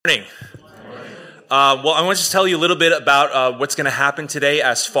Morning. Well, I want to just tell you a little bit about what's going to happen today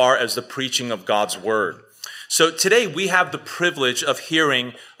as far as the preaching of God's word. So today we have the privilege of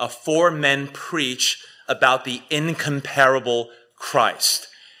hearing four men preach about the incomparable Christ.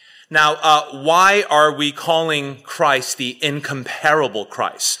 Now, why are we calling Christ the incomparable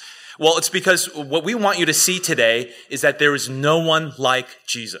Christ? Well, it's because what we want you to see today is that there is no one like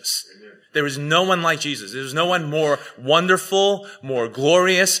Jesus. There is no one like Jesus. There's no one more wonderful, more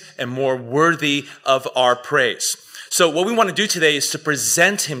glorious, and more worthy of our praise. So what we want to do today is to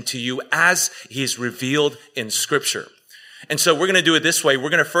present him to you as he is revealed in Scripture. And so we're going to do it this way. We're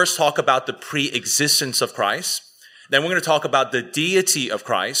going to first talk about the pre-existence of Christ. Then we're going to talk about the deity of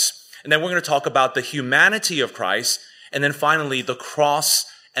Christ. And then we're going to talk about the humanity of Christ. And then finally, the cross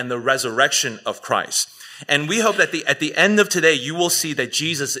and the resurrection of Christ. And we hope that at the end of today, you will see that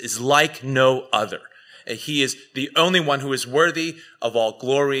Jesus is like no other. He is the only one who is worthy of all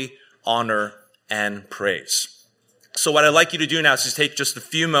glory, honor, and praise. So what I'd like you to do now is just take just a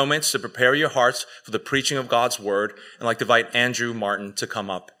few moments to prepare your hearts for the preaching of God's word. And I'd like to invite Andrew Martin to come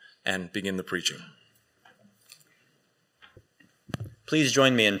up and begin the preaching. Please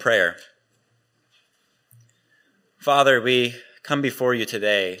join me in prayer. Father, we come before you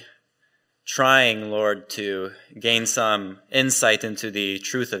today, trying, Lord, to gain some insight into the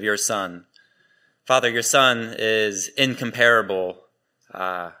truth of your Son. Father, your Son is incomparable.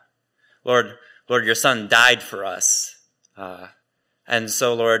 Lord, your Son died for us. And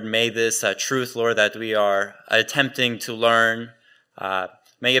so, Lord, may this truth, Lord, that we are attempting to learn,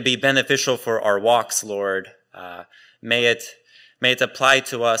 may it be beneficial for our walks, Lord. May it apply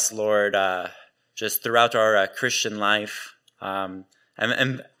to us, Lord, just throughout our Christian life.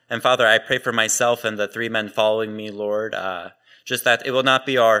 And Father, I pray for myself and the three men following me, Lord, just that it will not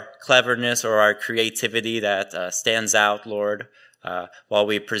be our cleverness or our creativity that stands out, Lord, while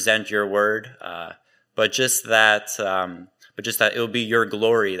we present your word, but just that it will be your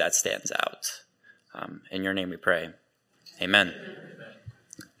glory that stands out. In your name we pray. Amen.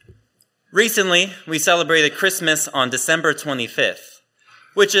 Recently, we celebrated Christmas on December 25th.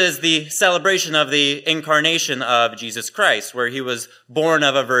 Which is the celebration of the incarnation of Jesus Christ, where he was born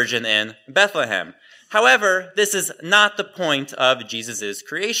of a virgin in Bethlehem. However, this is not the point of Jesus'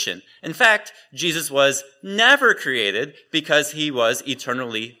 creation. In fact, Jesus was never created because he was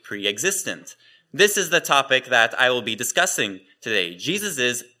eternally pre-existent. This is the topic that I will be discussing today,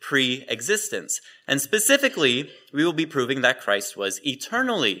 Jesus' pre-existence. And specifically, we will be proving that Christ was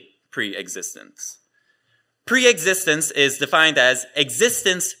eternally pre-existent. Pre-existence is defined as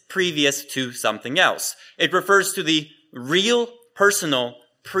existence previous to something else. It refers to the real, personal,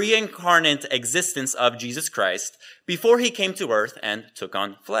 pre-incarnate existence of Jesus Christ before he came to earth and took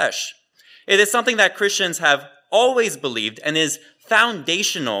on flesh. It is something that Christians have always believed and is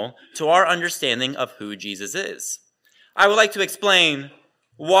foundational to our understanding of who Jesus is. I would like to explain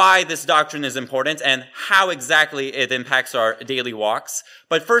why this doctrine is important and how exactly it impacts our daily walks.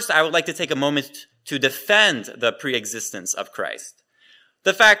 But first, I would like to take a moment to defend the pre-existence of Christ.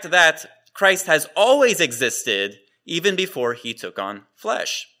 The fact that Christ has always existed even before he took on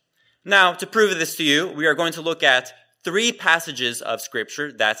flesh. Now, to prove this to you, we are going to look at three passages of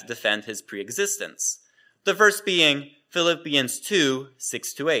Scripture that defend his pre-existence. The first being Philippians 2,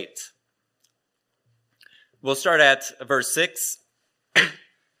 6-8. We'll start at verse 6.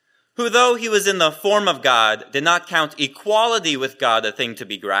 Who, though he was in the form of God, did not count equality with God a thing to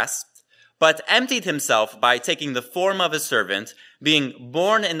be grasped, but emptied himself by taking the form of a servant, being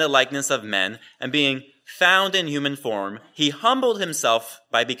born in the likeness of men, and being found in human form, he humbled himself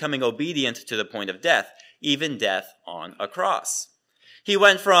by becoming obedient to the point of death, even death on a cross. He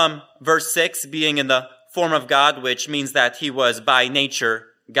went from verse 6, being in the form of God, which means that he was by nature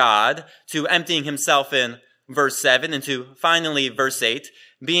God, to emptying himself in verse 7, and to finally verse 8,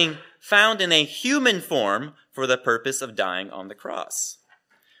 being found in a human form for the purpose of dying on the cross.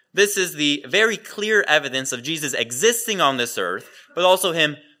 This is the very clear evidence of Jesus existing on this earth, but also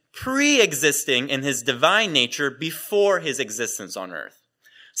him pre-existing in his divine nature before his existence on earth.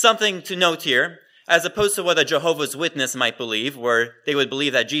 Something to note here, as opposed to what a Jehovah's Witness might believe, where they would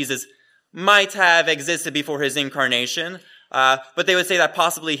believe that Jesus might have existed before his incarnation, but they would say that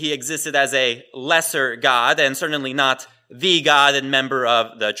possibly he existed as a lesser God, and certainly not the God and member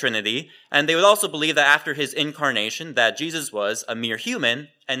of the Trinity. And they would also believe that after his incarnation, that Jesus was a mere human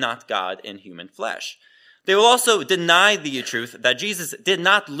and not God in human flesh. They will also deny the truth that Jesus did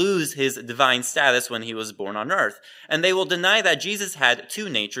not lose his divine status when he was born on earth. And they will deny that Jesus had two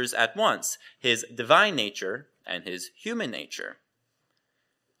natures at once, his divine nature and his human nature.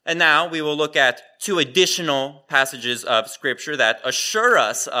 And now we will look at two additional passages of Scripture that assure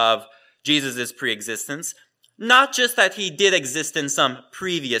us of Jesus' preexistence. Not just that he did exist in some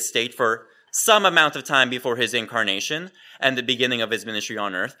previous state for some amount of time before his incarnation and the beginning of his ministry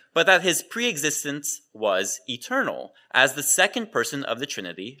on earth, but that his preexistence was eternal as the second person of the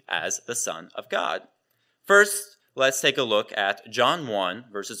Trinity, as the Son of God. First, let's take a look at John 1,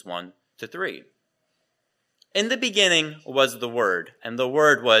 verses 1 to 3. In the beginning was the Word, and the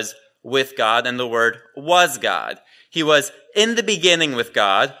Word was with God, and the Word was God. He was in the beginning with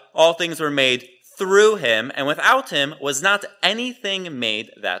God. All things were made through him, and without him was not anything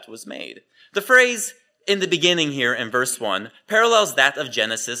made that was made. The phrase in the beginning here in verse 1 parallels that of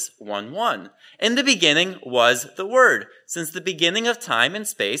Genesis 1:1. In the beginning was the Word. Since the beginning of time and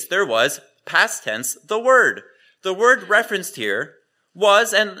space, there was, past tense, the Word. The Word referenced here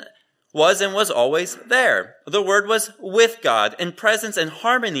was always there. The Word was with God, in presence and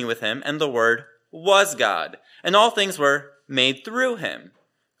harmony with him, and the Word was God. And all things were made through him.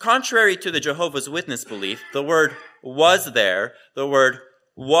 Contrary to the Jehovah's Witness belief, the Word was there, the Word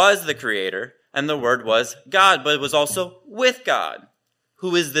was the Creator, and the Word was God, but it was also with God.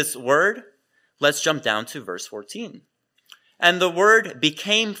 Who is this Word? Let's jump down to verse 14. And the Word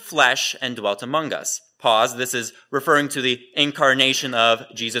became flesh and dwelt among us. Pause. This is referring to the incarnation of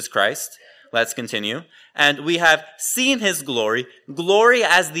Jesus Christ. Let's continue. And we have seen his glory, glory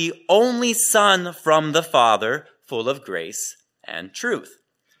as the only Son from the Father, full of grace and truth.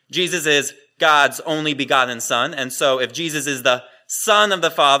 Jesus is God's only begotten Son, and so if Jesus is the Son of the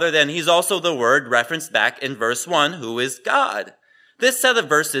Father, then he's also the Word referenced back in verse 1, who is God. This set of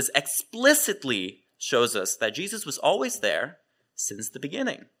verses explicitly shows us that Jesus was always there since the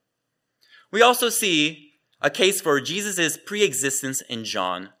beginning. We also see a case for Jesus' preexistence in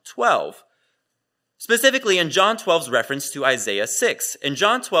John 12. Specifically in John 12's reference to Isaiah 6. In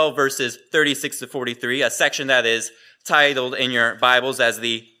John 12 verses 36 to 43, a section that is titled in your Bibles as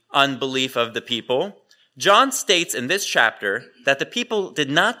the unbelief of the people, John states in this chapter that the people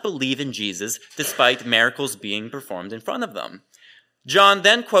did not believe in Jesus despite miracles being performed in front of them. John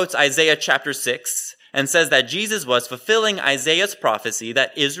then quotes Isaiah chapter 6 and says that Jesus was fulfilling Isaiah's prophecy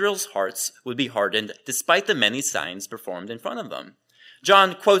that Israel's hearts would be hardened despite the many signs performed in front of them.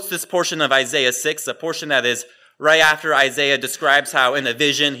 John quotes this portion of Isaiah 6, a portion that is right after Isaiah describes how in a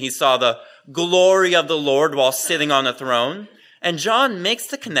vision he saw the glory of the Lord while sitting on a throne. And John makes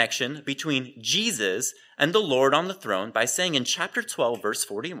the connection between Jesus and the Lord on the throne by saying in chapter 12, verse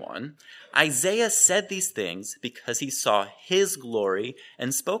 41, Isaiah said these things because he saw his glory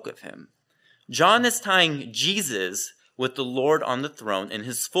and spoke of him. John is tying Jesus with the Lord on the throne in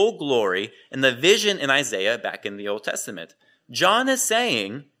his full glory in the vision in Isaiah back in the Old Testament. John is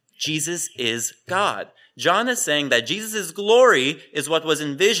saying Jesus is God. John is saying that Jesus' glory is what was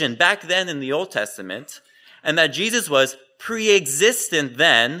envisioned back then in the Old Testament, and that Jesus was pre-existent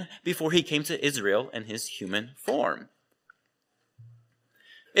then before he came to Israel in his human form.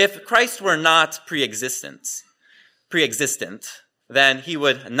 If Christ were not pre-existent, then he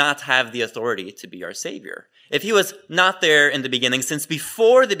would not have the authority to be our Savior. If he was not there in the beginning, since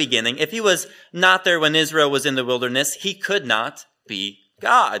before the beginning, if he was not there when Israel was in the wilderness, he could not be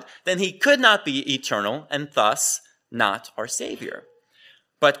God. Then he could not be eternal and thus not our Savior.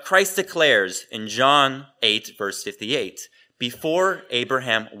 But Christ declares in John 8, verse 58, before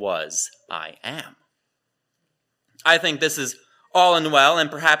Abraham was, I am. I think this is all and well,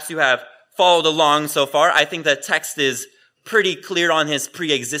 and perhaps you have followed along so far. I think the text is pretty clear on his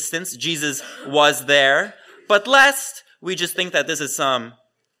pre-existence. Jesus was there. But lest we just think that this is some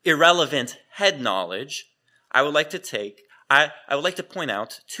irrelevant head knowledge, I would like to point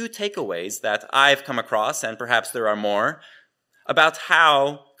out two takeaways that I've come across, and perhaps there are more, about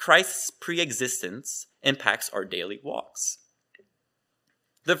how Christ's pre-existence impacts our daily walks.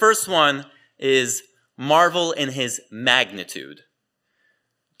 The first one is marvel in his magnitude.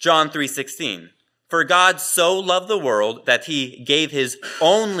 John 3:16. For God so loved the world that he gave his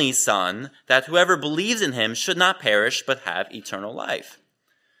only Son, that whoever believes in him should not perish but have eternal life.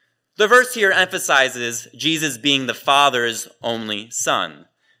 The verse here emphasizes Jesus being the Father's only Son.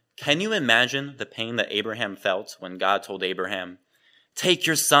 Can you imagine the pain that Abraham felt when God told Abraham, take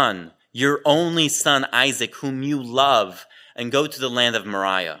your son, your only son Isaac, whom you love, and go to the land of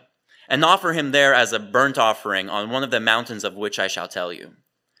Moriah, and offer him there as a burnt offering on one of the mountains of which I shall tell you.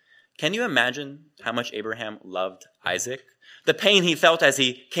 Can you imagine how much Abraham loved Isaac? The pain he felt as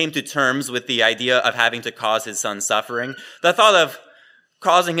he came to terms with the idea of having to cause his son suffering. The thought of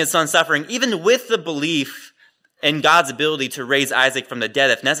causing his son suffering, even with the belief in God's ability to raise Isaac from the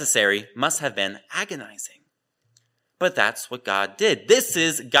dead if necessary, must have been agonizing. but that's what God did. This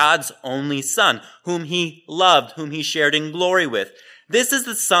is God's only Son, whom he loved, whom he shared in glory with. This is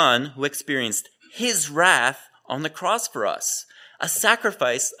the Son who experienced his wrath on the cross for us, a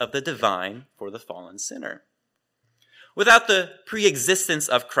sacrifice of the divine for the fallen sinner. Without the pre-existence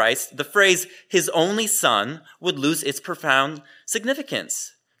of Christ, the phrase his only Son would lose its profound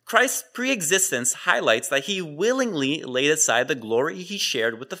significance. Christ's pre-existence highlights that he willingly laid aside the glory he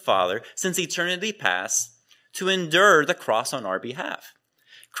shared with the Father since eternity past to endure the cross on our behalf.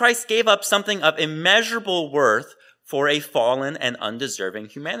 Christ gave up something of immeasurable worth for a fallen and undeserving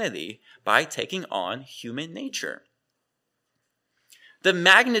humanity by taking on human nature. The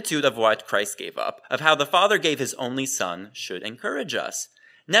magnitude of what Christ gave up, of how the Father gave his only Son, should encourage us.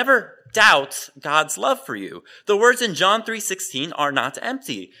 Never doubt God's love for you. The words in John 3:16 are not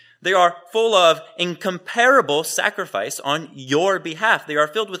empty. They are full of incomparable sacrifice on your behalf. They are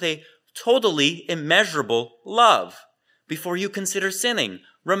filled with a totally immeasurable love. Before you consider sinning,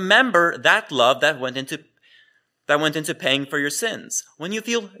 remember that love that went into paying for your sins. When you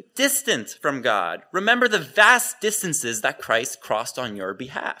feel distant from God, remember the vast distances that Christ crossed on your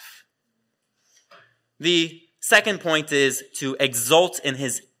behalf. The second point is to exult in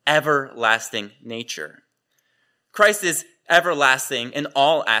his everlasting nature. Christ is everlasting in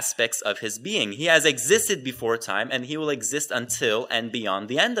all aspects of his being. He has existed before time, and he will exist until and beyond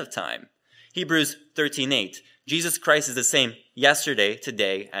the end of time. Hebrews 13:8. Jesus Christ is the same yesterday,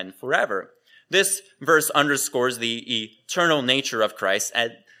 today, and forever. This verse underscores the eternal nature of Christ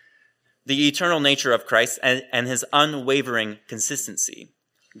and his unwavering consistency.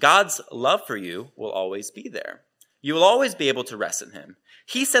 God's love for you will always be there. You will always be able to rest in him.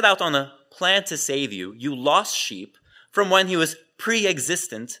 He set out on a plan to save you, you lost sheep, from when he was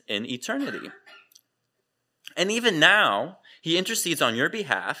pre-existent in eternity. And even now, he intercedes on your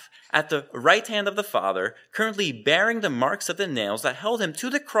behalf at the right hand of the Father, currently bearing the marks of the nails that held him to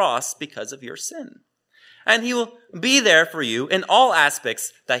the cross because of your sin. And he will be there for you in all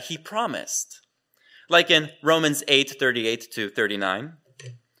aspects that he promised. Like in Romans 8:38-39.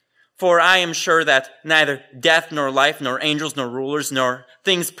 For I am sure that neither death nor life, nor angels, nor rulers, nor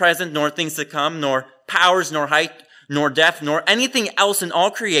things present, nor things to come, nor powers, nor height, nor depth, nor anything else in all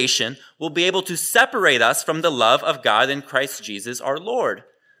creation will be able to separate us from the love of God in Christ Jesus our Lord.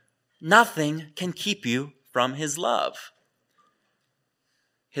 Nothing can keep you from his love.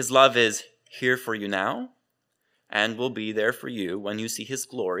 His love is here for you now and will be there for you when you see his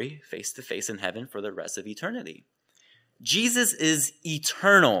glory face to face in heaven for the rest of eternity. Jesus is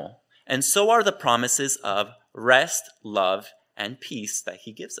eternal, and so are the promises of rest, love, and peace that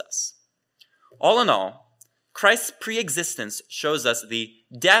he gives us. All in all, Christ's pre-existence shows us the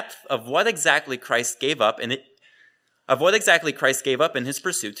depth of what exactly Christ gave up in his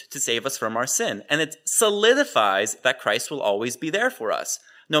pursuit to save us from our sin. And it solidifies that Christ will always be there for us.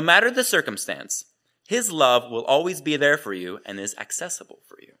 No matter the circumstance, his love will always be there for you and is accessible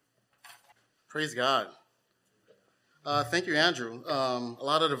for you. Praise God. Thank you, Andrew. A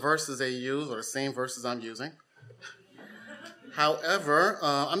lot of the verses they use are the same verses I'm using. However,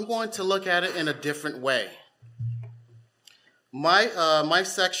 I'm going to look at it in a different way. My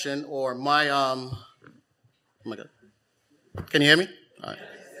section, or my oh my God, can you hear me? All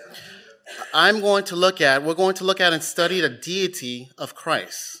right. we're going to look at and study the deity of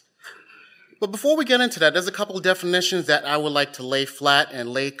Christ. But before we get into that, there's a couple of definitions that I would like to lay flat and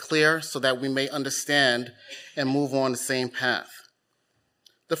lay clear so that we may understand and move on the same path.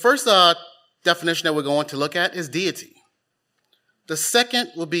 The first definition that we're going to look at is deity. The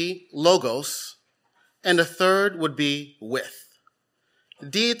second would be logos, and the third would be with.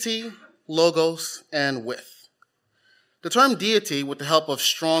 Deity, logos, and with. The term deity, with the help of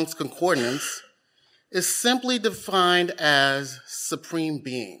Strong's Concordance, is simply defined as supreme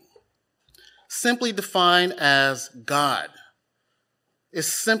being. Simply defined as God.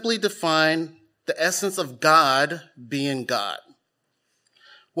 Is simply defined the essence of God being God.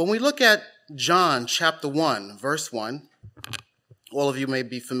 When we look at John chapter 1, verse 1, all of you may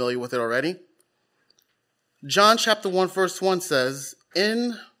be familiar with it already. John chapter 1, verse 1 says,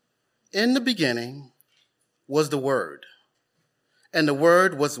 In the beginning was the Word, and the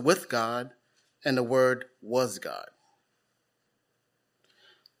Word was with God, and the Word was God.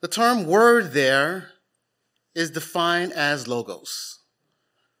 The term word there is defined as logos.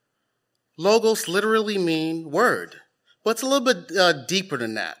 Logos literally mean word, but it's a little bit deeper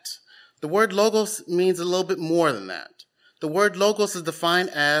than that. The word logos means a little bit more than that. The word logos is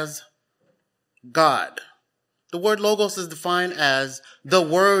defined as God. The word logos is defined as the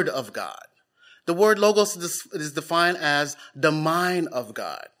Word of God. The word logos is defined as the mind of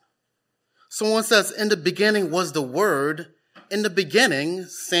God. Someone says, in the beginning was the Word. In the beginning,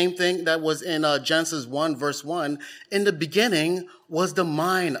 same thing that was in Genesis 1, verse 1. In the beginning was the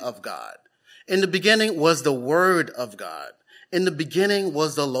mind of God. In the beginning was the Word of God. In the beginning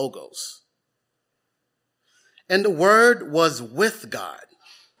was the Logos. And the Word was with God.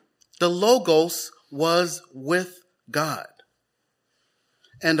 The Logos was with God.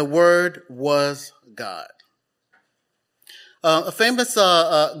 And the Word was God. A famous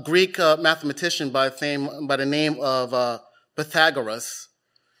Greek mathematician by the name of Pythagoras,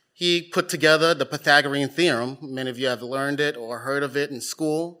 he put together the Pythagorean theorem. Many of you have learned it or heard of it in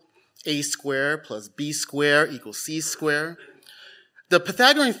school. A squared plus B squared equals C squared. The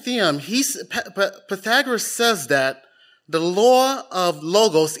Pythagorean theorem, Pythagoras says that the law of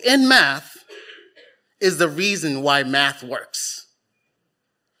logos in math is the reason why math works.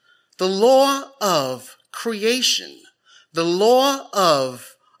 The law of creation, the law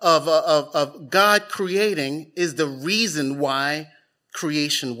of God creating is the reason why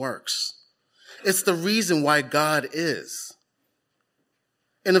creation works. It's the reason why God is.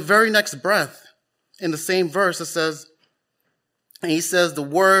 In the very next breath, in the same verse, it says, and he says the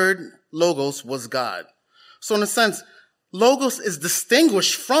word logos was God. So in a sense, logos is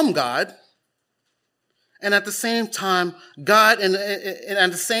distinguished from God, and at the same time, God, and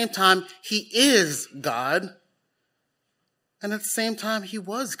at the same time, he is God, and at the same time, he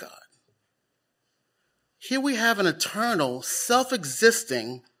was God. Here we have an eternal,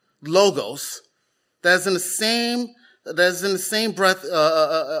 self-existing logos that is in the same breath,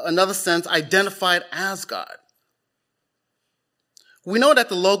 another sense, identified as God. We know that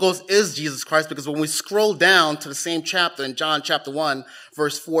the Logos is Jesus Christ because when we scroll down to the same chapter in John chapter 1,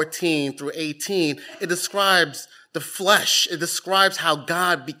 verse 14 through 18, it describes the flesh. It describes how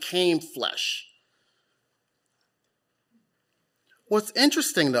God became flesh. What's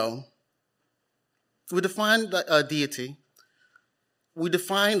interesting, though, we define deity. We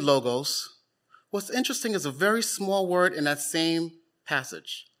define Logos. What's interesting is a very small word in that same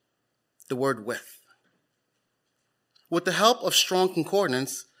passage, the word with. With the help of strong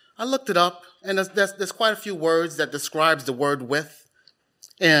concordance, I looked it up, and there's quite a few words that describes the word with.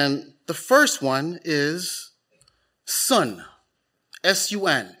 And the first one is sun,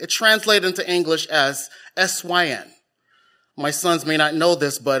 S-U-N. It translated into English as S-Y-N. My sons may not know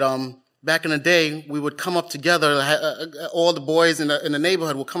this, but back in the day, we would come up together, all the boys in the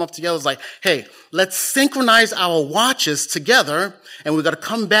neighborhood would come up together. It was like, hey, let's synchronize our watches together, and we're going to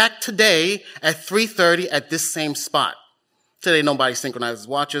come back today at 3:30 at this same spot. Today, nobody synchronizes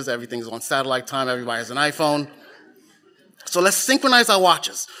watches. Everything's on satellite time. Everybody has an iPhone. So let's synchronize our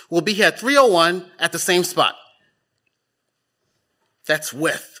watches. We'll be here at 3:01 at the same spot. That's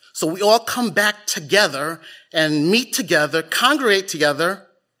with. So we all come back together and meet together, congregate together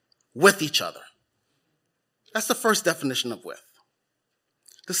with each other. That's the first definition of with.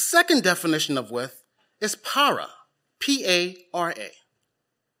 The second definition of with is para, P-A-R-A.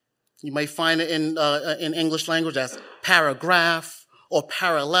 You may find it in English language as paragraph or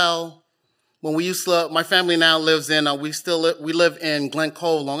parallel. When we used to, my family now lives in, we live in Glen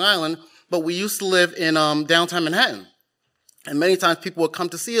Cove, Long Island, but we used to live in downtown Manhattan. And many times people would come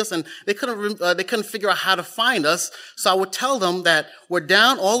to see us and they couldn't figure out how to find us. So I would tell them that we're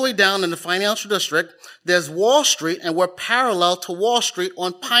down, all the way down in the financial district. There's Wall Street and we're parallel to Wall Street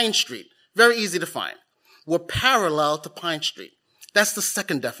on Pine Street. Very easy to find. We're parallel to Pine Street. That's the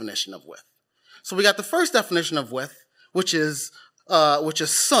second definition of with. So we got the first definition of with, which is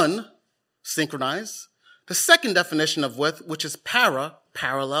sun, synchronize. The second definition of with, which is para,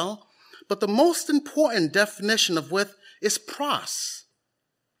 parallel. But the most important definition of with is pros,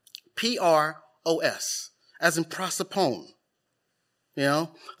 P-R-O-S, as in prosopone. You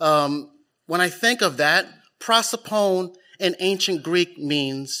know, when I think of that, prosopone in ancient Greek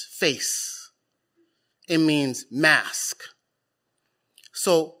means face. It means mask.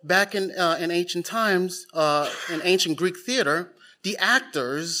 So back in ancient times, in ancient Greek theater, the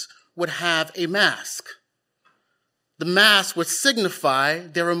actors would have a mask. The mask would signify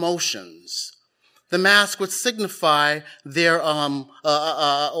their emotions. The mask would signify their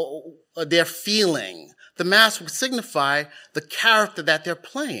feeling. The mask would signify the character that they're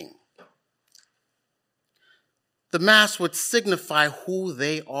playing. The mask would signify who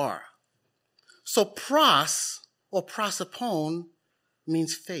they are. So pros or prosopone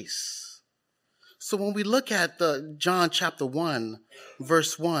means face. So when we look at the John chapter 1,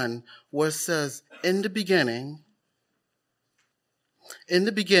 verse 1, where it says, in the beginning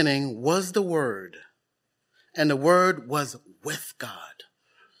was the Word, and the Word was with God,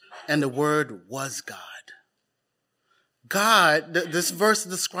 and the Word was God. this verse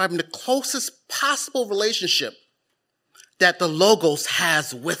is describing the closest possible relationship that the Logos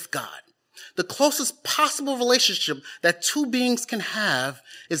has with God. The closest possible relationship that two beings can have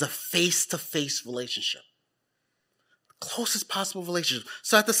is a face-to-face relationship. The closest possible relationship.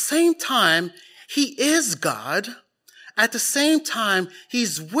 So at the same time, he is God. At the same time,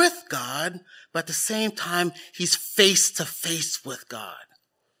 he's with God. But at the same time, he's face-to-face with God.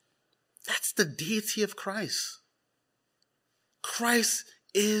 That's the deity of Christ. Christ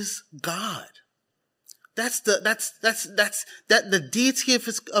is God. The deity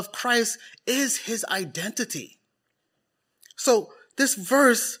of Christ is his identity. So this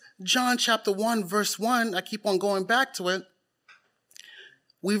verse, John chapter 1, verse 1, I keep on going back to it.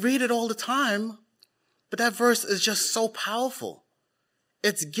 We read it all the time, but that verse is just so powerful.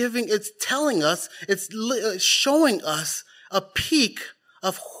 It's telling us, it's showing us a peek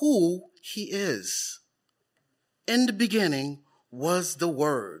of who he is. In the beginning was the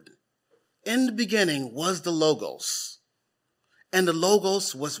Word. In the beginning was the Logos. And the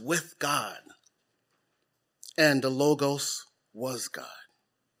Logos was with God. And the Logos was God.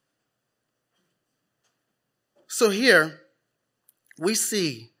 So here we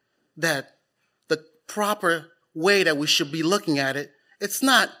see that the proper way that we should be looking at it, it's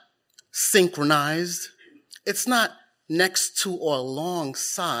not synchronized. It's not next to or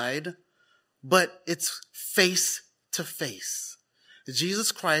alongside, but it's face to face.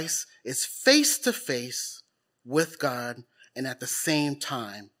 Jesus Christ is face to face with God, and at the same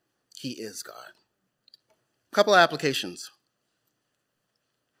time, he is God. A couple of applications.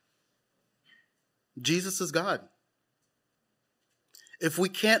 Jesus is God. If we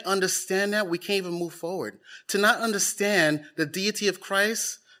can't understand that, we can't even move forward. To not understand the deity of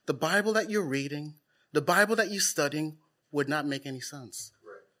Christ, the Bible that you're reading, the Bible that you're studying would not make any sense.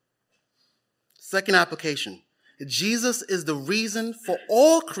 Right. Second application. Jesus is the reason for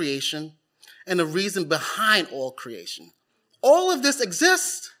all creation and the reason behind all creation. All of this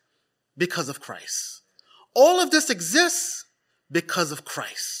exists because of Christ. All of this exists because of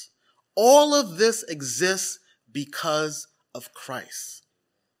Christ. All of this exists because of Christ.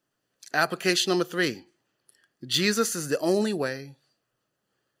 Application number 3. Jesus is the only way,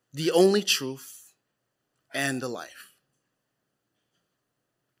 the only truth, and the life.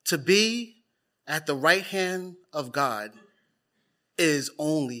 To be at the right hand of God is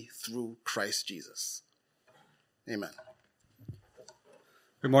only through Christ Jesus. Amen.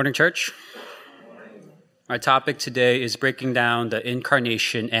 Good morning, church. Our topic today is breaking down the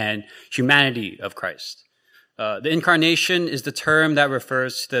incarnation and humanity of Christ. The incarnation is the term that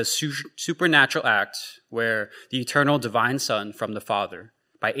refers to the supernatural act where the eternal divine Son from the Father,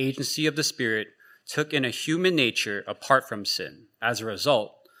 by agency of the Spirit, took in a human nature apart from sin. As a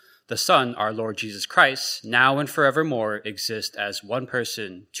result, the Son, our Lord Jesus Christ, now and forevermore exists as one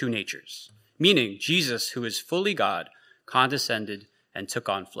person, two natures, meaning Jesus, who is fully God, condescended and took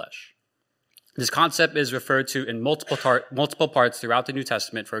on flesh. This concept is referred to in multiple parts throughout the New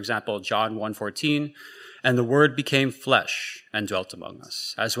Testament. For example, John 1:14, and the Word became flesh and dwelt among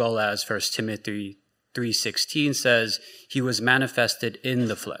us, as well as 1 Timothy 3:16 says, he was manifested in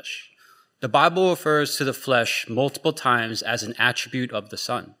the flesh. The Bible refers to the flesh multiple times as an attribute of the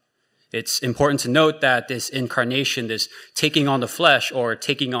Son. It's important to note that this incarnation, this taking on the flesh or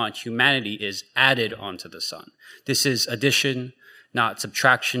taking on humanity, is added onto the Son. This is addition, not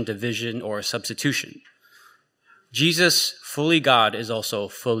subtraction, division, or substitution. Jesus, fully God, is also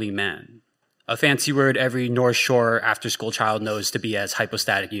fully man. A fancy word every North Shore after-school child knows to be as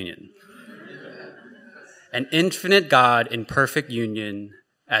hypostatic union. An infinite God in perfect union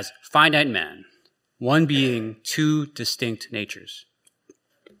as finite man, one being, two distinct natures.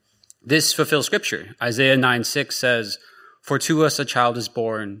 This fulfills Scripture. Isaiah 9:6 says, for to us a child is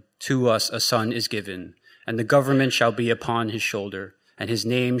born, to us a son is given, and the government shall be upon his shoulder, and his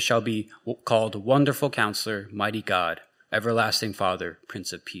name shall be called Wonderful Counselor, Mighty God, Everlasting Father,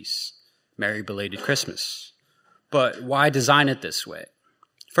 Prince of Peace. Merry belated Christmas. But why design it this way?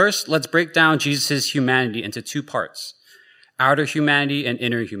 First, let's break down Jesus' humanity into two parts, outer humanity and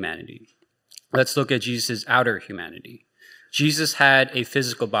inner humanity. Let's look at Jesus' outer humanity. Jesus had a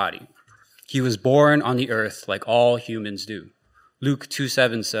physical body. He was born on the earth like all humans do. Luke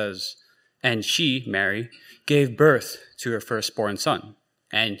 2:7 says, and she, Mary, gave birth to her firstborn son,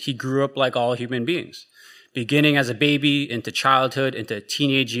 and he grew up like all human beings, beginning as a baby into childhood, into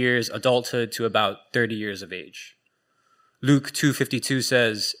teenage years, adulthood, to about 30 years of age. Luke 2:52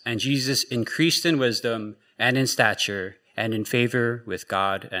 says, and Jesus increased in wisdom and in stature and in favor with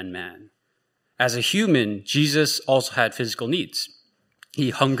God and man. As a human, Jesus also had physical needs.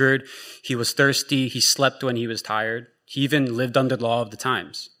 He hungered, he was thirsty, he slept when he was tired. He even lived under the law of the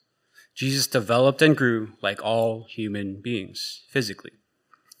times. Jesus developed and grew like all human beings, physically.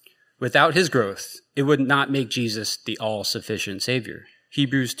 Without his growth, it would not make Jesus the all-sufficient Savior.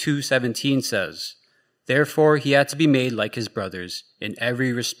 Hebrews 2:17 says, "Therefore he had to be made like his brothers in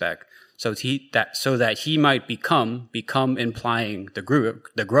every respect, so that he might become implying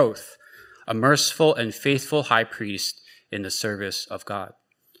the growth, a merciful and faithful high priest in the service of God."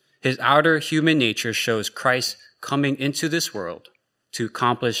 His outer human nature shows Christ coming into this world to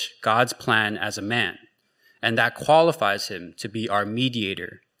accomplish God's plan as a man, and that qualifies him to be our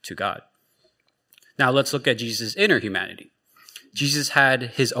mediator to God. Now let's look at Jesus' inner humanity. Jesus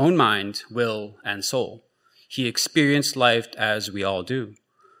had his own mind, will, and soul. He experienced life as we all do.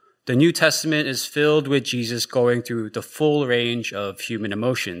 The New Testament is filled with Jesus going through the full range of human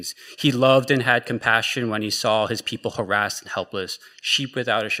emotions. He loved and had compassion when he saw his people harassed and helpless, sheep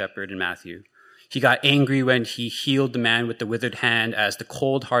without a shepherd in Matthew. He got angry when he healed the man with the withered hand as the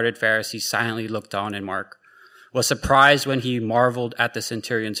cold-hearted Pharisees silently looked on in Mark, was surprised when he marveled at the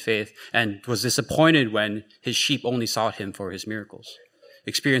centurion's faith, and was disappointed when his sheep only sought him for his miracles,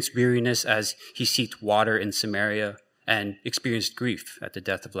 experienced weariness as he sought water in Samaria, and experienced grief at the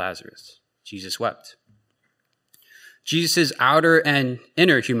death of Lazarus. Jesus wept. Jesus' outer and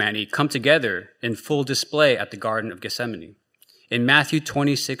inner humanity come together in full display at the Garden of Gethsemane. In Matthew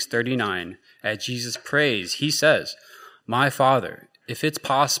 26:39, as Jesus prays, he says, "My Father, if it's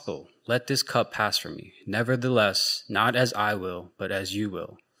possible, let this cup pass from me. Nevertheless, not as I will, but as you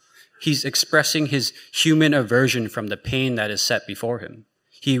will." He's expressing his human aversion from the pain that is set before him.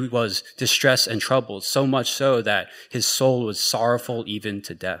 He was distressed and troubled, so much so that his soul was sorrowful even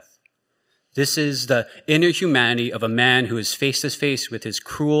to death. This is the inner humanity of a man who is face to face with his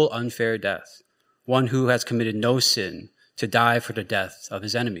cruel, unfair death, one who has committed no sin to die for the death of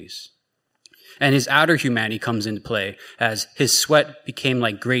his enemies. And his outer humanity comes into play as his sweat became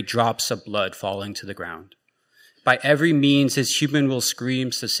like great drops of blood falling to the ground. By every means, his human will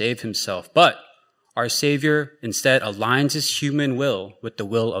screams to save himself, but our Savior instead aligns his human will with the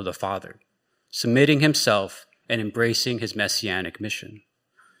will of the Father, submitting himself and embracing his messianic mission.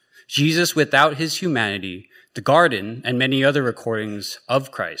 Jesus, without his humanity, the garden and many other recordings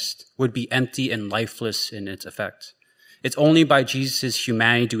of Christ would be empty and lifeless in its effect. It's only by Jesus'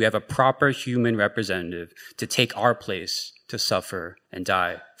 humanity do we have a proper human representative to take our place, to suffer and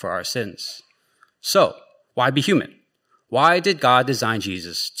die for our sins. So, why be human? Why did God design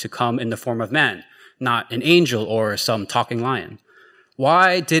Jesus to come in the form of man, not an angel or some talking lion?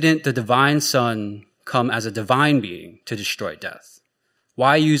 Why didn't the divine Son come as a divine being to destroy death?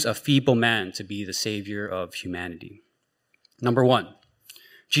 Why use a feeble man to be the savior of humanity? Number one,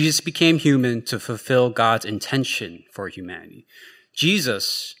 Jesus became human to fulfill God's intention for humanity.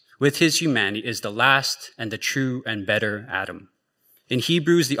 Jesus, with his humanity, is the last and the true and better Adam. In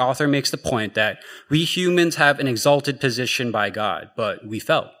Hebrews, the author makes the point that we humans have an exalted position by God, but we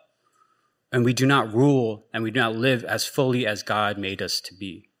fell. And we do not rule and we do not live as fully as God made us to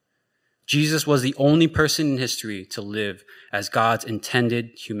be. Jesus was the only person in history to live as God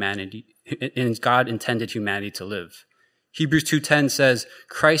intended humanity to live. Hebrews 2:10 says,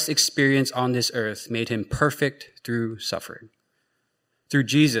 Christ's experience on this earth made him perfect through suffering. Through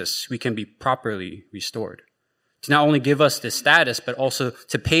Jesus, we can be properly restored, to not only give us this status, but also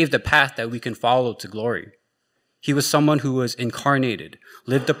to pave the path that we can follow to glory. He was someone who was incarnated,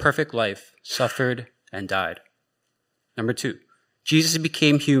 lived a perfect life, suffered, and died. Number two, Jesus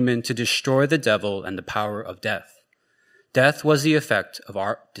became human to destroy the devil and the power of death. Death was the effect of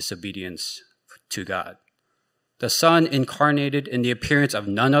our disobedience to God. The Son incarnated in the appearance of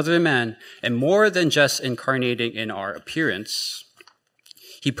none other than man, and more than just incarnating in our appearance,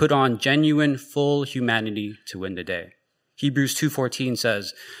 he put on genuine, full humanity to win the day. Hebrews 2:14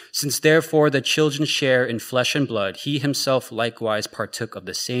 says, Since therefore the children share in flesh and blood, he himself likewise partook of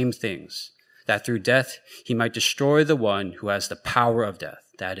the same things, that through death he might destroy the one who has the power of death,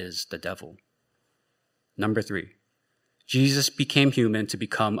 that is, the devil. Number three, Jesus became human to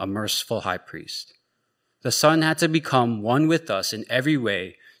become a merciful high priest. The Son had to become one with us in every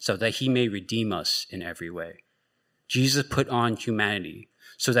way so that he may redeem us in every way. Jesus put on humanity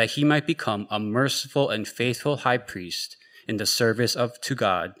so that he might become a merciful and faithful high priest in the service to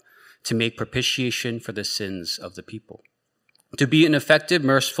God to make propitiation for the sins of the people. To be an effective,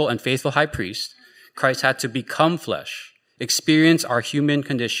 merciful, and faithful high priest, Christ had to become flesh, experience our human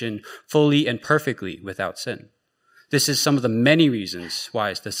condition fully and perfectly without sin. This is some of the many reasons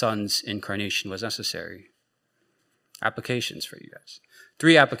why the Son's incarnation was necessary. Applications for you guys.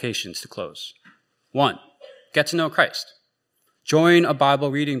 3 applications to close. 1, get to know Christ. Join a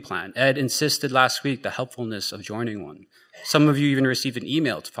Bible reading plan. Ed insisted last week the helpfulness of joining one. Some of you even received an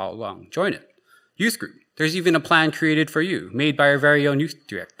email to follow along. Join it. Youth group. There's even a plan created for you, made by our very own youth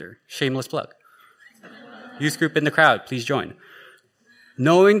director. Shameless plug. Youth group in the crowd, please join.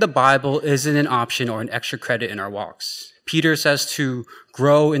 Knowing the Bible isn't an option or an extra credit in our walks. Peter says to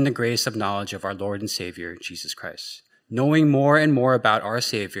grow in the grace of knowledge of our Lord and Savior, Jesus Christ. Knowing more and more about our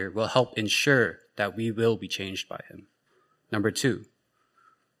Savior will help ensure that we will be changed by him. Number 2,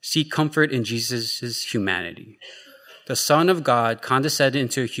 seek comfort in Jesus' humanity. The Son of God condescended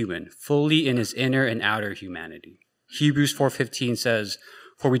into a human, fully in his inner and outer humanity. Hebrews 4:15 says,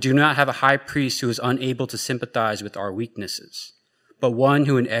 "For we do not have a high priest who is unable to sympathize with our weaknesses, but one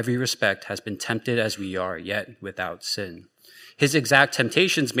who in every respect has been tempted as we are, yet without sin." His exact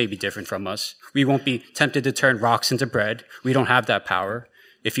temptations may be different from us. We won't be tempted to turn rocks into bread. We don't have that power.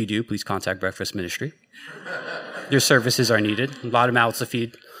 If you do, please contact Breakfast Ministry. Your services are needed. A lot of mouths to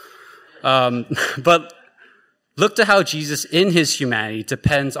feed. But look to how Jesus in his humanity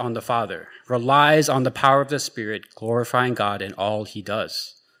depends on the Father, relies on the power of the Spirit, glorifying God in all he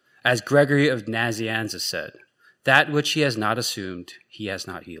does. As Gregory of Nazianzus said, that which he has not assumed, he has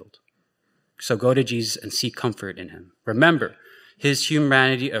not healed. So go to Jesus and seek comfort in him. Remember, his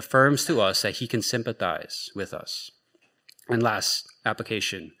humanity affirms to us that he can sympathize with us. And last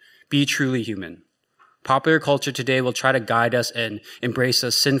application, be truly human. Popular culture today will try to guide us and embrace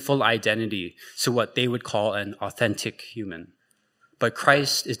a sinful identity to what they would call an authentic human. But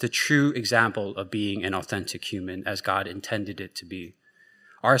Christ is the true example of being an authentic human as God intended it to be.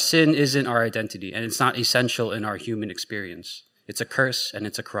 Our sin isn't our identity, and it's not essential in our human experience. It's a curse and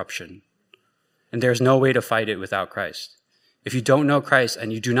it's a corruption. And there's no way to fight it without Christ. If you don't know Christ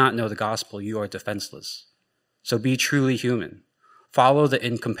and you do not know the gospel, you are defenseless. So be truly human. Follow the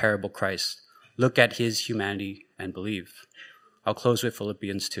incomparable Christ. Look at his humanity and believe. I'll close with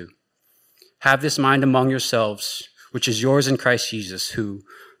Philippians 2. Have this mind among yourselves, which is yours in Christ Jesus, who,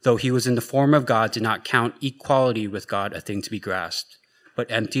 though he was in the form of God, did not count equality with God a thing to be grasped,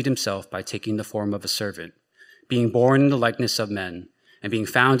 but emptied himself by taking the form of a servant. Being born in the likeness of men, and being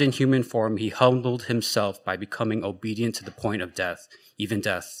found in human form, he humbled himself by becoming obedient to the point of death, even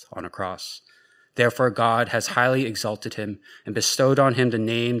death on a cross. Therefore, God has highly exalted him and bestowed on him the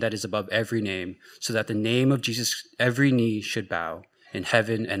name that is above every name, so that the name of Jesus every knee should bow, in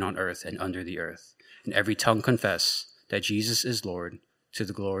heaven and on earth and under the earth, and every tongue confess that Jesus is Lord, to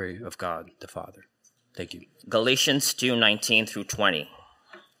the glory of God the Father. Thank you. Galatians 2:19 through 20.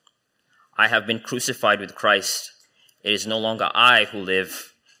 I have been crucified with Christ. It is no longer I who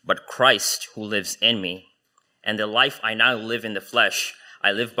live, but Christ who lives in me. And the life I now live in the flesh,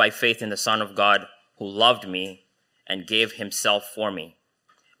 I live by faith in the Son of God who loved me and gave himself for me.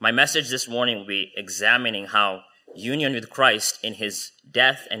 My message this morning will be examining how union with Christ in his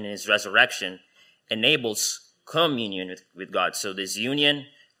death and in his resurrection enables communion with God. So this union,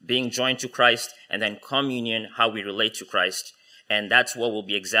 being joined to Christ, and then communion, how we relate to Christ. And that's what we'll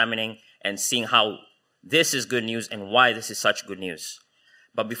be examining and seeing how this is good news and why this is such good news.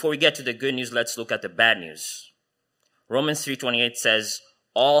 But before we get to the good news, let's look at the bad news. Romans 3:28 says,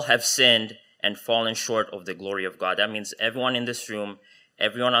 all have sinned and fallen short of the glory of God. That means everyone in this room,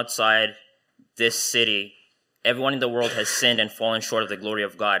 everyone outside this city, everyone in the world has sinned and fallen short of the glory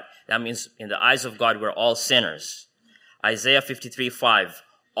of God. That means in the eyes of God, we're all sinners. Isaiah 53:5,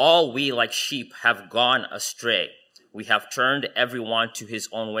 all we like sheep have gone astray. We have turned everyone to his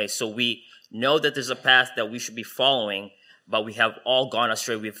own way. So we know that there's a path that we should be following, but we have all gone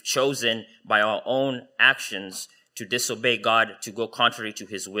astray. We've chosen by our own actions to disobey God, to go contrary to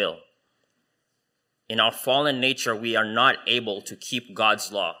his will. In our fallen nature, we are not able to keep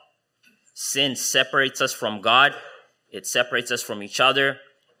God's law. Sin separates us from God, it separates us from each other,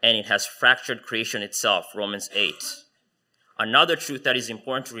 and it has fractured creation itself, Romans 8. Another truth that is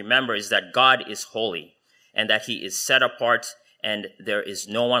important to remember is that God is holy, and that he is set apart, and there is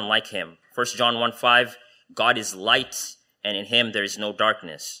no one like him. 1 John 1:5, God is light, and in him there is no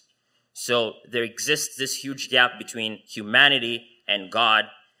darkness. So there exists this huge gap between humanity and God,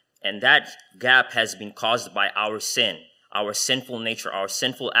 and that gap has been caused by our sin, our sinful nature, our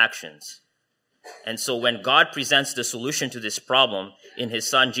sinful actions. And so when God presents the solution to this problem in his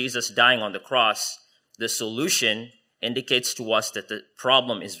son Jesus dying on the cross, the solution indicates to us that the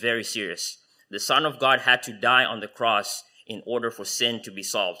problem is very serious. The Son of God had to die on the cross in order for sin to be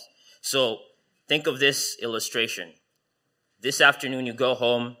solved. So think of this illustration. This afternoon you go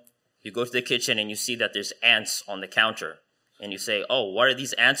home, you go to the kitchen and you see that there's ants on the counter. And you say, oh, what are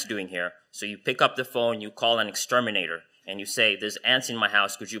these ants doing here? So you pick up the phone, you call an exterminator, and you say, there's ants in my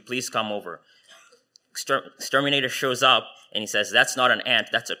house, could you please come over? exterminator shows up and he says, that's not an ant,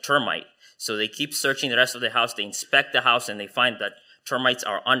 that's a termite. So they keep searching the rest of the house. They inspect the house and they find that termites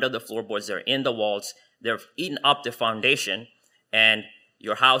are under the floorboards. They're in the walls. They've eaten up the foundation, and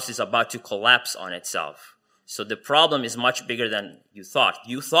your house is about to collapse on itself. So the problem is much bigger than you thought.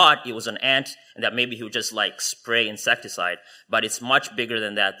 You thought it was an ant and that maybe he would just like spray insecticide, but it's much bigger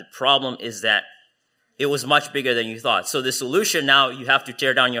than that. The problem is that it was much bigger than you thought. So the solution now, you have to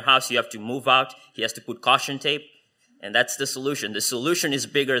tear down your house. You have to move out. He has to put caution tape. And that's the solution. The solution is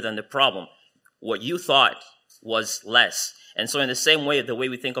bigger than the problem. What you thought was less. And so in the same way, the way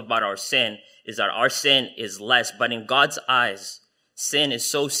we think about our sin is that our sin is less. But in God's eyes, sin is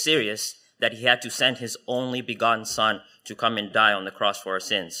so serious that he had to send his only begotten son to come and die on the cross for our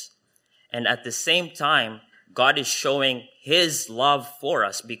sins. And at the same time, God is showing his love for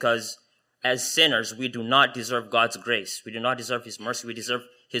us, because as sinners, we do not deserve God's grace. We do not deserve his mercy. We deserve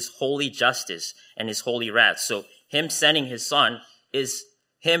his holy justice and his holy wrath. So him sending his son is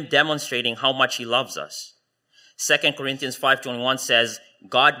him demonstrating how much he loves us. 2 Corinthians 5:21 says,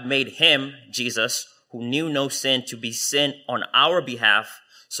 God made him, Jesus, who knew no sin, to be sin on our behalf,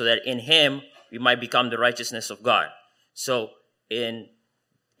 so that in him we might become the righteousness of God. So in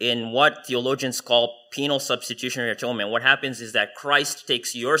what theologians call penal substitutionary atonement, what happens is that Christ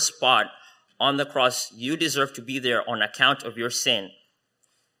takes your spot on the cross. You deserve to be there on account of your sin,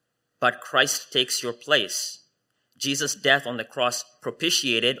 but Christ takes your place. Jesus' death on the cross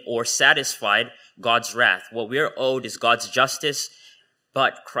propitiated or satisfied God's wrath. What we're owed is God's justice,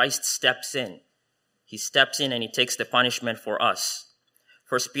 but Christ steps in. He steps in and he takes the punishment for us.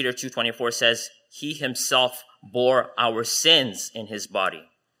 1 Peter 2:24 says, he himself bore our sins in his body.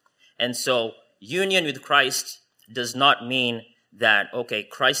 And so union with Christ does not mean that, okay,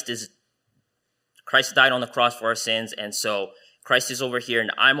 Christ died on the cross for our sins, and so Christ is over here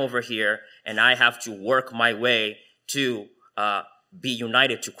and I'm over here, and I have to work my way to be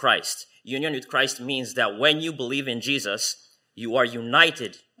united to Christ. Union with Christ means that when you believe in Jesus, you are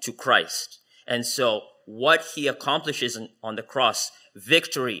united to Christ. And so what he accomplishes on the cross,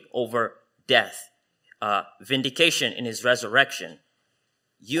 victory over death, vindication in his resurrection,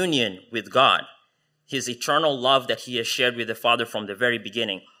 union with God, his eternal love that he has shared with the Father from the very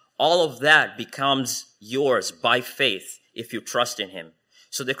beginning, all of that becomes yours by faith if you trust in him.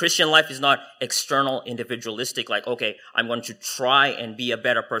 So the Christian life is not external, individualistic, like, okay, I'm going to try and be a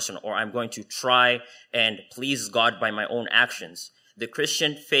better person, or I'm going to try and please God by my own actions. The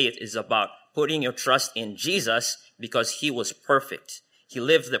Christian faith is about putting your trust in Jesus because he was perfect. He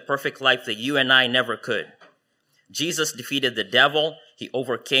lived the perfect life that you and I never could. Jesus defeated the devil, he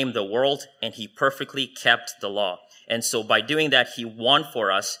overcame the world, and he perfectly kept the law. And so by doing that, he won for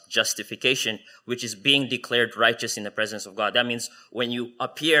us justification, which is being declared righteous in the presence of God. That means when you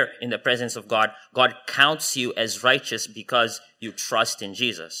appear in the presence of God, God counts you as righteous because you trust in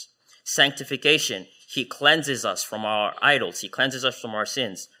Jesus. Sanctification, he cleanses us from our idols. He cleanses us from our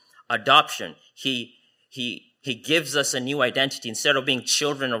sins. Adoption, he gives us a new identity. Instead of being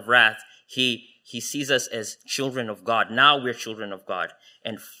children of wrath, he sees us as children of God. Now we're children of God.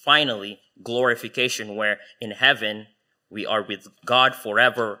 And finally, glorification, where in heaven we are with God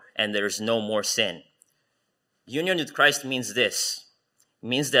forever and there is no more sin. Union with Christ means this. It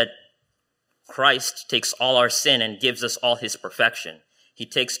means that Christ takes all our sin and gives us all his perfection. He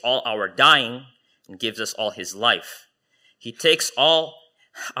takes all our dying and gives us all his life. He takes all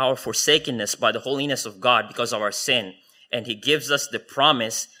our forsakenness by the holiness of God because of our sin, and he gives us the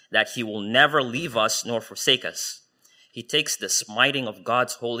promise that he will never leave us nor forsake us. He takes the smiting of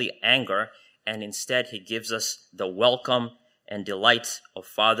God's holy anger, and instead he gives us the welcome and delight of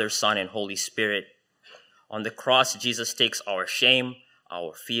Father, Son, and Holy Spirit. On the cross, Jesus takes our shame,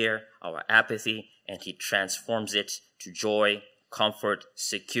 our fear, our apathy, and he transforms it to joy, comfort,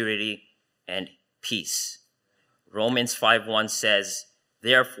 security, and peace. Romans 5:1 says,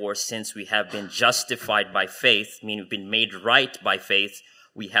 therefore, since we have been justified by faith, meaning we've been made right by faith,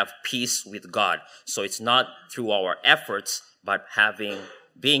 we have peace with God. So it's not through our efforts, but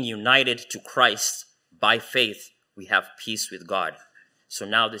being united to Christ by faith, we have peace with God. So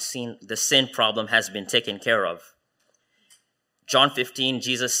now the sin problem has been taken care of. John 15,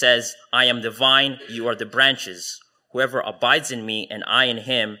 Jesus says, I am the vine, you are the branches. Whoever abides in me and I in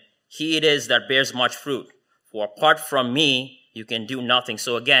him, he it is that bears much fruit. For apart from me, you can do nothing.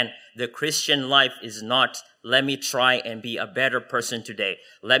 So again, the Christian life is not, let me try and be a better person today.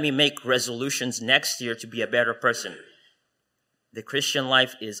 Let me make resolutions next year to be a better person. The Christian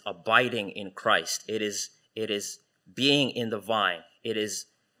life is abiding in Christ. It is being in the vine. It is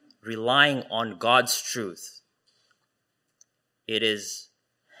relying on God's truth. It is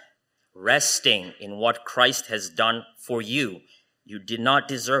resting in what Christ has done for you. You did not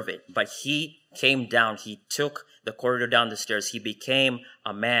deserve it, but he came down. He took the corridor down the stairs. He became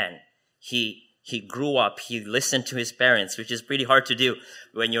a man. He grew up. He listened to his parents, which is pretty hard to do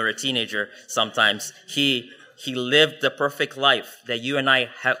when you're a teenager sometimes. He lived the perfect life that you and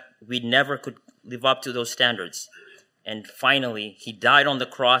we never could live up to those standards. And finally, he died on the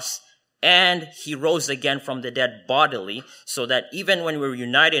cross, and he rose again from the dead bodily, so that even when we're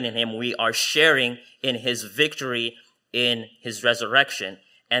united in him, we are sharing in his victory in his resurrection.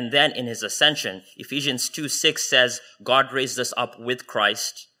 And then in his ascension, Ephesians 2:6 says, God raised us up with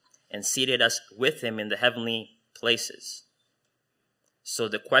Christ and seated us with him in the heavenly places. So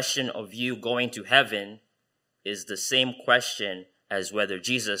the question of you going to heaven is the same question as whether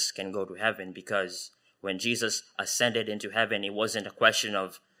Jesus can go to heaven, because when Jesus ascended into heaven, it wasn't a question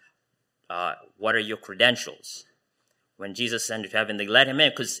of what are your credentials. When Jesus ascended to heaven, they let him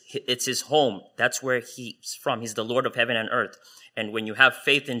in because it's his home. That's where he's from. He's the Lord of heaven and earth. And when you have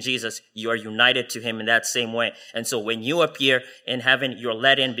faith in Jesus, you are united to him in that same way. And so when you appear in heaven, you're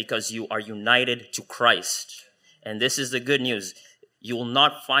let in because you are united to Christ. And this is the good news. You will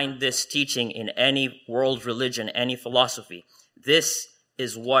not find this teaching in any world religion, any philosophy. This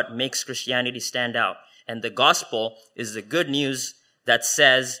is what makes Christianity stand out. And the gospel is the good news that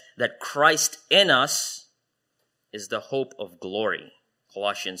says that Christ in us is the hope of glory.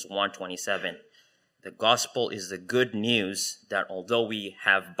 Colossians 1:27. The gospel is the good news that although we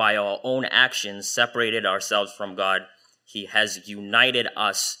have by our own actions separated ourselves from God, he has united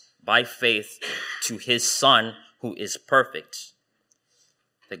us by faith to his Son who is perfect.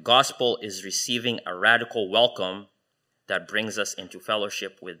 The gospel is receiving a radical welcome that brings us into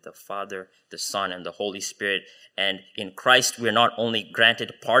fellowship with the Father, the Son, and the Holy Spirit. And in Christ, we're not only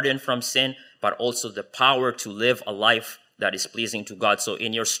granted pardon from sin, but also the power to live a life that is pleasing to God. So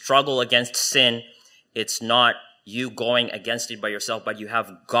in your struggle against sin, it's not you going against it by yourself, but you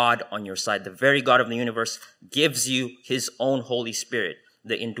have God on your side. The very God of the universe gives you his own Holy Spirit.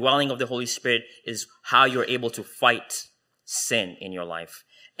 The indwelling of the Holy Spirit is how you're able to fight sin in your life.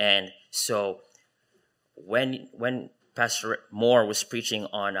 And so when Pastor Moore was preaching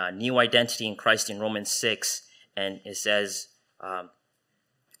on a new identity in Christ in Romans 6, and it says,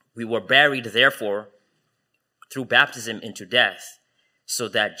 we were buried, therefore, through baptism into death, so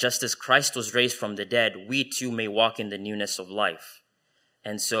that just as Christ was raised from the dead, we too may walk in the newness of life.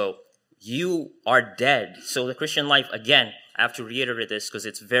 And so you are dead. So the Christian life, again, I have to reiterate this because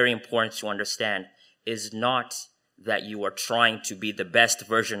it's very important to understand, is not that you are trying to be the best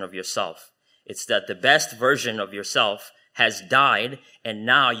version of yourself. It's that the best version of yourself has died, and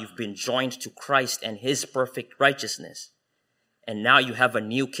now you've been joined to Christ and his perfect righteousness. And now you have a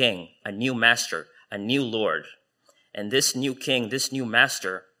new king, a new master, a new Lord. And this new king, this new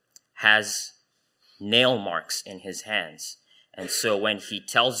master, has nail marks in his hands. And so when he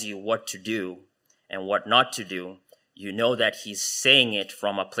tells you what to do and what not to do, you know that he's saying it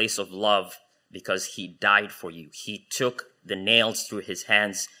from a place of love because he died for you. He took the nails through his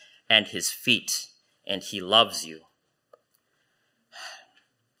hands and his feet, and he loves you.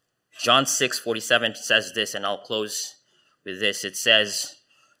 John 6:47 says this, and I'll close with this. It says,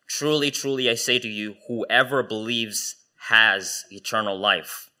 truly, truly, I say to you, whoever believes has eternal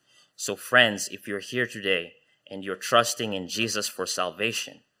life. So friends, if you're here today and you're trusting in Jesus for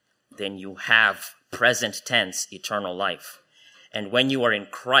salvation, then you have present tense eternal life. And when you are in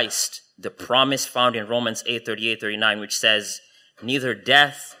Christ, the promise found in Romans 8:38-39, which says, neither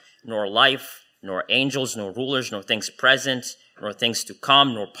death nor life, nor angels, nor rulers, nor things present, nor things to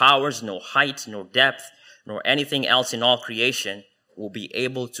come, nor powers, nor height, nor depth, nor anything else in all creation will be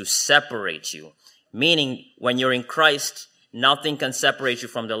able to separate you. Meaning, when you're in Christ, nothing can separate you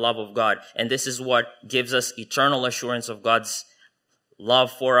from the love of God. And this is what gives us eternal assurance of God's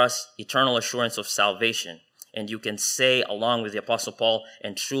love for us, eternal assurance of salvation. And you can say, along with the Apostle Paul,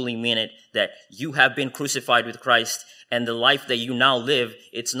 and truly mean it, that you have been crucified with Christ, and the life that you now live,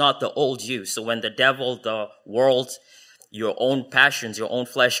 it's not the old you. So when the devil, the world, your own passions, your own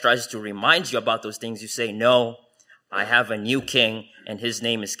flesh tries to remind you about those things, you say, no, I have a new king, and his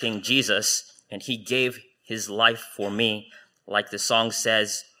name is King Jesus, and he gave his life for me. Like the song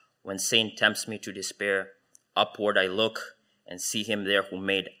says, when Satan tempts me to despair, upward I look and see him there who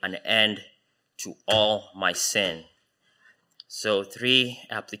made an end to all my sin. So 3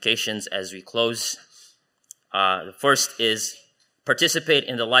 applications as we close. The first is participate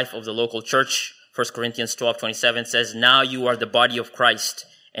in the life of the local church. 1 Corinthians 12:27 says, now you are the body of Christ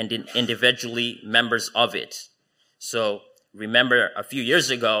and individually members of it. So remember, a few years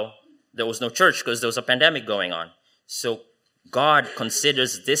ago, there was no church because there was a pandemic going on. So God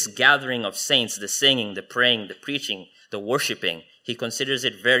considers this gathering of saints, the singing, the praying, the preaching, the worshiping, he considers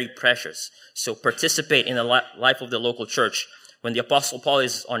it very precious. So participate in the life of the local church. When the Apostle Paul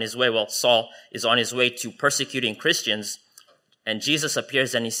is on his way, Saul is on his way to persecuting Christians, and Jesus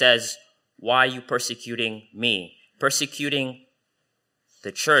appears and he says, why are you persecuting me? Persecuting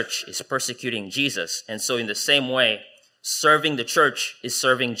the church is persecuting Jesus. And so in the same way, serving the church is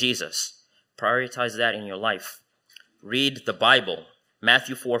serving Jesus. Prioritize that in your life. Read the Bible.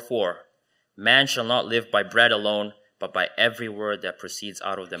 Matthew 4:4. Man shall not live by bread alone, but by every word that proceeds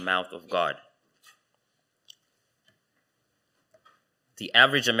out of the mouth of God. The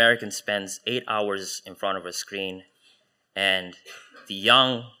average American spends 8 hours in front of a screen, and the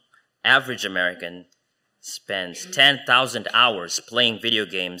young average American spends 10,000 hours playing video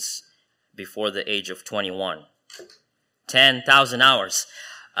games before the age of 21. 10,000 hours.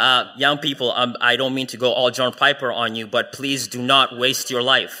 Young people, I don't mean to go all John Piper on you, but please do not waste your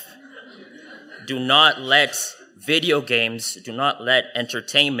life. Do not let video games, do not let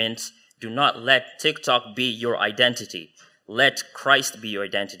entertainment, do not let TikTok be your identity. Let Christ be your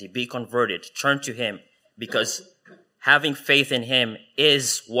identity. Be converted. Turn to him, because having faith in him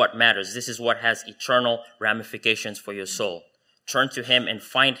is what matters. This is what has eternal ramifications for your soul. Turn to him and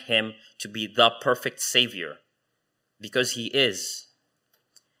find him to be the perfect Savior, because he is.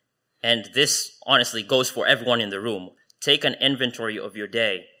 And this honestly goes for everyone in the room. Take an inventory of your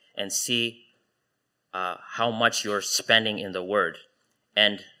day and see how much you're spending in the Word.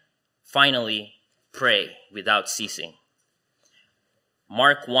 And finally, pray without ceasing.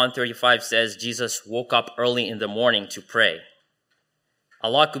 Mark 1:35 says Jesus woke up early in the morning to pray. A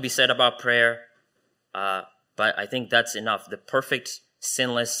lot could be said about prayer, but I think that's enough. The perfect,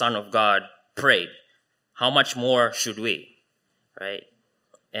 sinless Son of God prayed. How much more should we, right?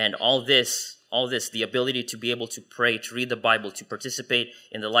 And all this, the ability to be able to pray, to read the Bible, to participate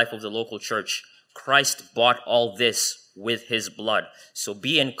in the life of the local church, Christ bought all this with his blood. So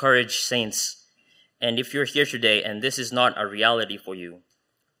be encouraged, saints. And if you're here today and this is not a reality for you,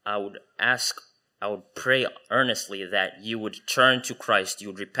 I would pray earnestly that you would turn to Christ, you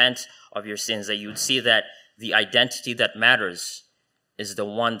would repent of your sins, that you would see that the identity that matters is the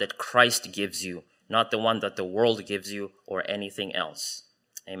one that Christ gives you, not the one that the world gives you or anything else.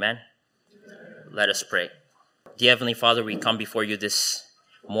 Amen? Let us pray. Dear Heavenly Father, we come before you this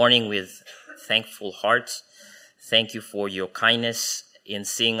morning with thankful hearts. Thank you for your kindness in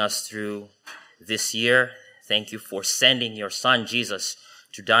seeing us through this year. Thank you for sending your Son, Jesus,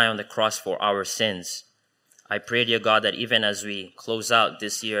 to die on the cross for our sins. I pray, dear God, that even as we close out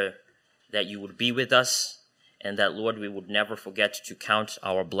this year, that you would be with us, and that, Lord, we would never forget to count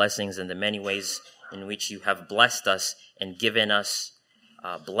our blessings and the many ways in which you have blessed us and given us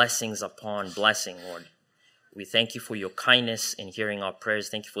blessings upon blessing, Lord. We thank you for your kindness in hearing our prayers.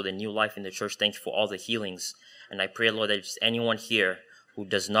 Thank you for the new life in the church. Thank you for all the healings. And I pray, Lord, that if there's anyone here who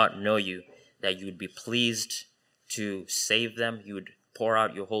does not know you, that you would be pleased to save them. You would pour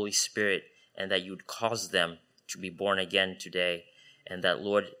out your Holy Spirit, and that you would cause them to be born again today. And that,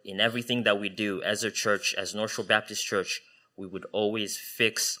 Lord, in everything that we do as a church, as North Shore Baptist Church, we would always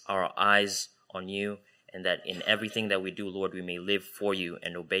fix our eyes on you, and that in everything that we do, Lord, we may live for you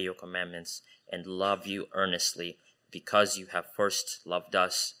and obey your commandments and love you earnestly, because you have first loved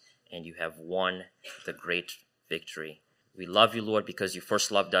us and you have won the great victory. We love you, Lord, because you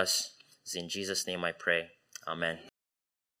first loved us. It's in Jesus' name I pray. Amen.